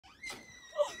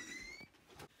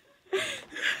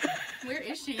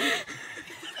she?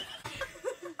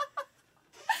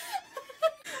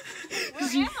 Where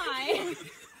am I?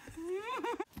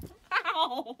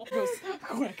 Ow! Goes,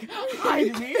 quick,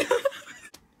 hide me.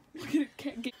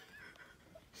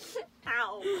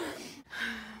 Ow.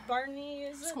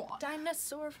 Barney's Squat.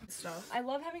 Dinosaur stuff. I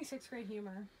love having 6th grade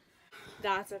humor.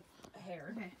 That's a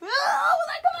hair. Okay. Oh,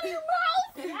 that come out of your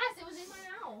mouth! Yes, it was in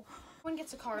my mouth. One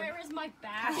gets a card. Where is my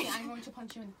bag? Okay, I'm going to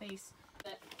punch you in the face.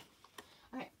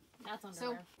 Okay. That's So,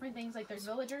 underwear. for things like there's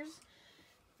villagers.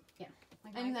 Yeah.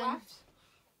 Like And then- Minecraft.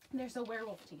 There's the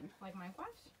werewolf team. Like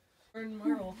Minecraft. We're in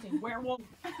werewolf team. Werewolf.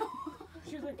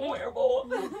 She's like,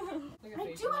 werewolf. I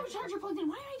do have a charger plugged in.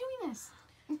 Why am I doing this?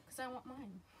 Because I want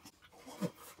mine.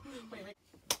 Wait.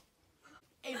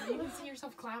 Hey, you can see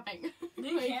yourself clapping.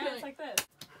 You can't. It's like this.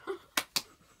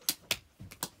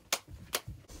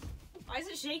 Why is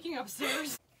it shaking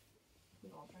upstairs? You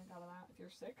all drink out of that if you're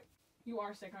sick. You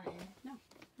are sick, aren't you? No.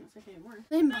 That's okay, more.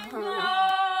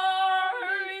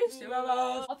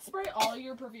 Let's spray all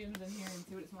your perfumes in here and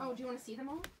see what it smells Oh, like. do you want to see them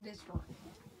all? This drawer.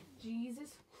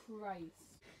 Jesus Christ.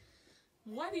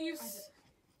 Why do you it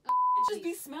just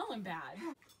be smelling bad?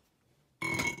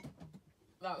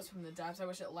 That was from the depths. I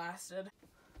wish it lasted.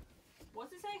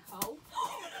 What's it say? Ho?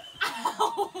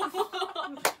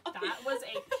 That was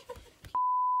a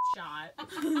shot.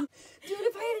 Dude,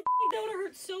 if I had a that would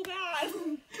hurt so bad.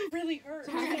 Really hurt.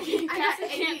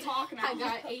 can't talk now. I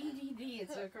got ADD.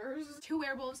 It's a curse. 2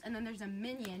 werewolves, and then there's a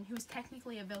minion who's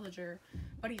technically a villager,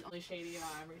 but he's Really shady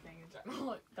about everything in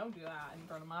general. Don't do that in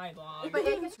front of my dog. But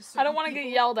I don't want to get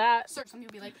yelled at. Some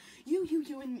people be like, you,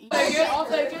 and me. Take it, I'll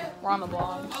take it. We're on the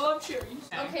vlog. I love cherries.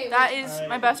 Okay. That is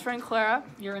my best friend Clara,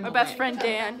 You're in my the best way. friend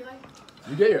Dan,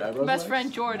 You get your eyebrows best waxed?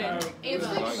 friend Jordan.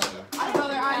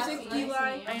 Brother Isaac,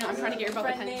 Eli. I know, I'm trying to get your both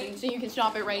attention, so you can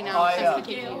stop it right now. Oh, yeah.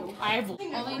 Suffocate you. I have Only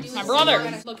do My is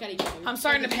brother. Look at each other. I'm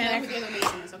starting to So that you know panic. who the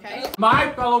other Masons, okay?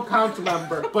 My fellow council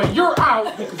member, but you're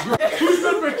out because you've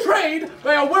been betrayed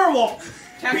by a werewolf.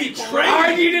 Betrayed?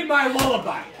 I needed my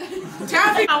lullaby.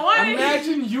 Taffy,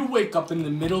 Imagine you wake up in the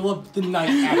middle of the night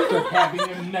after having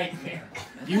a nightmare.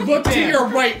 You look to your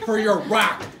right for your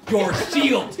rock, your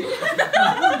shield. He's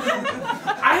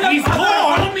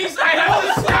gone. I have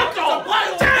the circle.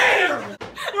 Damn!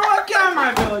 You want to get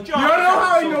my village? You don't know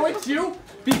how I know it's you?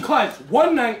 Because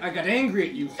one night I got angry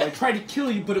at you, so I tried to kill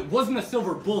you, but it wasn't a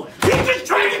silver bullet. You just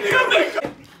tried to kill me!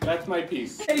 That's my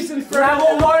piece.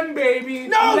 Level 1, baby!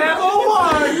 No! Level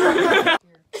 1!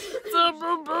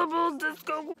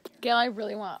 Gail, I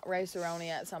really want rice-a-roni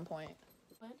at some point.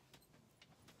 What?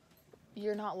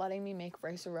 You're not letting me make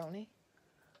rice-a-roni?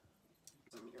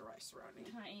 Your rice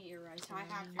running. Can I eat your rice?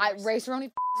 Rice-a-roni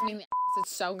f***s me in the ass.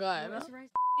 It's so good.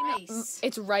 Nice.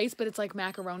 It's rice, but it's like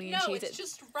macaroni and No, cheese. it's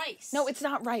just rice. No, it's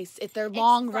not rice. They're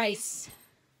long rice.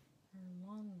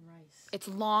 Long rice. It's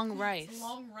long rice. It's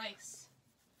long rice.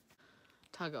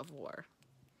 Tug of war.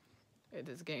 It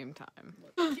is game time.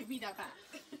 Give me that back.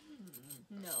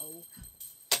 No.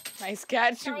 Nice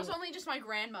catch. That was only just my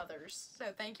grandmother's, so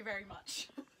thank you very much.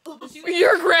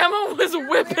 Your grandma was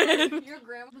whipping. Your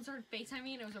grandma started FaceTiming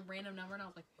me and it was a random number and I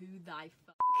was like, who thy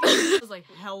fuck? I was like,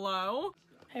 hello?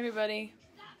 Hey everybody.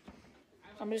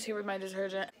 I'm just here with my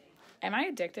detergent. Am I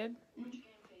addicted?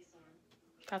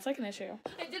 That's like an issue.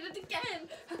 I did it again.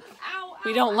 Ow.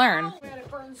 We don't learn. Oh, man, it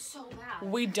burns so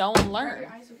bad. We don't learn.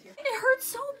 It hurts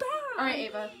so bad. All right,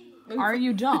 Ava. Are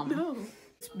you dumb? No.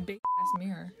 It's a big ass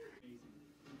mirror.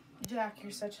 Jack,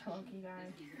 you're such a lucky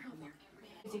guy.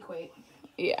 It's equate.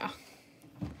 Yeah.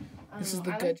 This is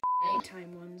the good.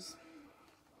 Time ones.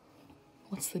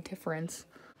 What's the difference?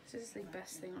 This is the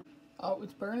best thing. Oh,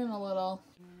 it's burning a little.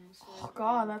 Oh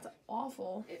god, that's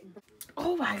awful.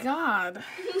 Oh my god.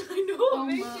 I know, it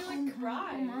makes you like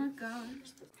cry. Oh my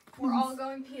gosh. We're all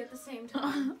going pee at the same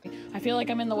time. I feel like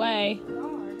I'm in the way. I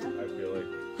feel like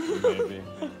maybe.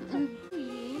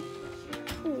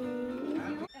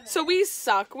 So we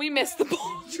suck. We missed the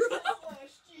ball drop.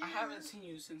 I haven't seen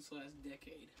you since last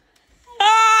decade.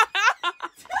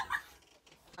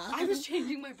 I was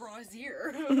changing my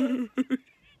brassiere.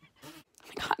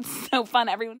 God, it's so fun.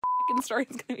 Everyone's fucking story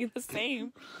is gonna be the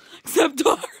same, except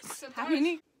ours. How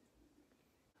many?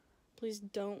 Please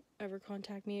don't ever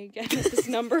contact me again at this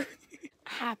number.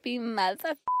 Happy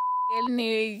motherfucking New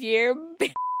Year,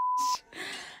 bitch.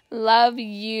 Love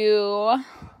you.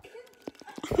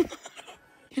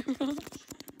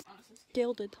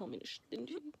 Gail did tell me to didn't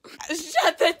you?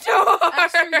 Shut the door.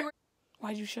 Actually, you were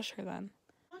Why'd you shush her then?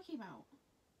 talking about.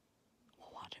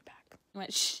 We'll watch it back. I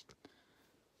went shh.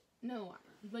 No,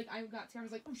 like I got to, I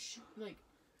was like, oh shit, like,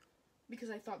 because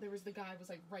I thought there was the guy was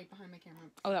like right behind my camera.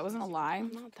 Oh, that wasn't a lie?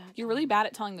 Not that. You're really bad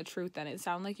at telling the truth then. It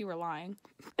sounded like you were lying.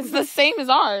 It's the same as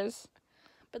ours.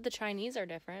 But the Chinese are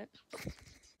different.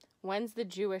 When's the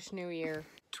Jewish New Year?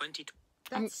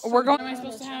 2020. We're going. What am I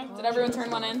supposed to have? Did everyone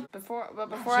turn one in? Before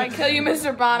I kill you,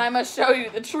 Mr. Bond, I must show you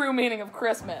the true meaning of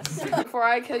Christmas. Before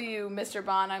I kill you, Mr.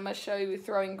 Bond, I must show you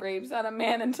throwing grapes at a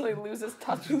man until he loses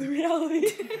touch with reality.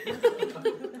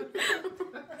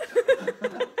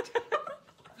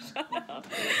 Shut up.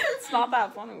 It's not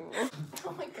that funny.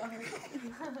 Oh my god.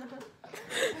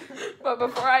 But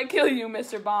before I kill you,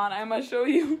 Mr. Bond, I must show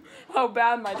you how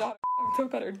bad my daughter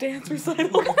took at her dance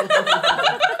recital.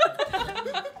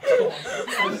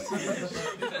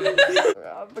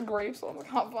 The grapes one was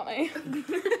not funny.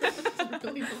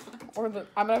 Or the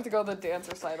I'm gonna have to go the dance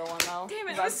recital one now. Damn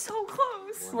it, I was so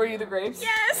close. Were you the grapes?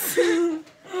 Yes!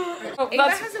 Oh,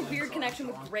 Ava has a weird connection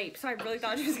with grapes, so I really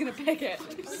thought she was gonna pick it.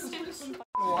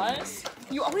 What?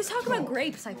 You always talk about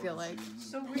grapes, I feel like.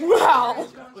 So weird. Wow!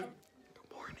 Good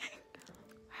morning.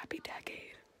 Happy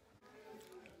decade.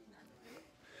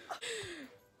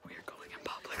 We are going in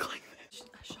public like this.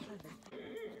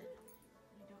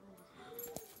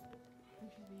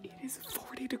 It is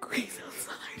 40 degrees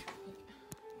outside.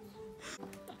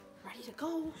 Ready to go.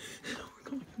 No, we're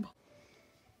going in public.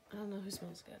 I don't know who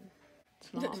smells good.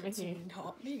 It's not me.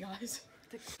 Not me, guys.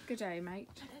 Good day, mate.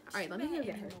 Alright, let me go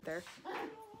get her there.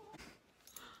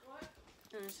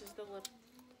 And this is the lip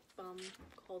balm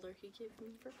holder he gave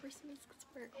me for Christmas because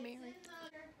we're married.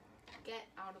 Get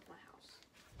out of my house.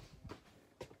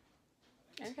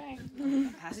 Okay.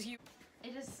 Passes you.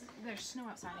 It is. There's snow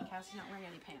outside and Cassie's not wearing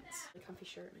any pants. A comfy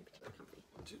shirt might be too comfy.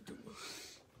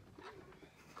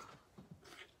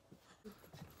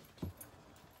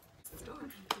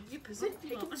 You position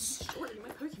taking short in my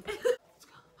potion.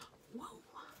 Whoa.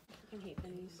 I hate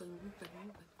these and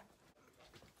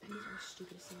These are the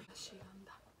stupidest thing. Shit on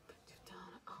that.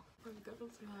 Oh my god,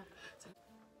 it's not.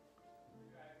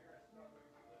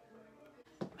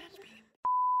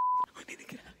 We need to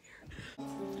get out of here.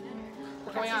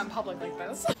 We're going out in public like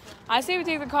this. I say we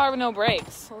take the car with no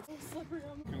brakes.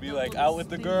 Can be like out with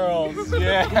the girls.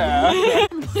 Yeah.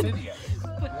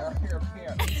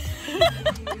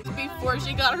 Before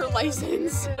she got her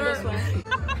license. We're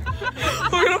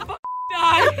gonna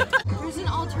die. There's an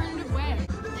alternative way.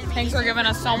 Thanks for giving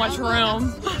us so much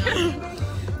room.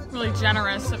 Really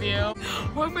generous of you.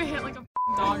 What if we hit like a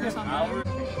dog or something?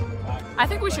 I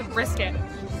think we should risk it.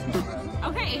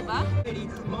 okay, Ava.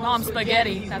 No, I'm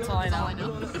spaghetti. That's all I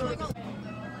know. It's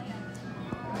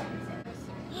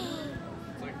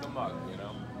like the mug, you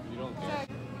know? You don't care.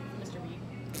 Mr. B.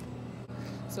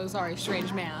 So sorry,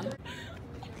 strange man.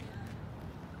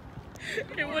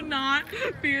 It would not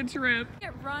be a trip.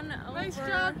 Get run over. Nice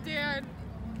job, Dad.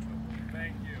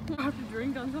 Thank you. I have to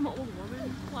drink on some old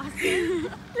woman.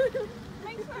 Plastic.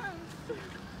 Makes sense.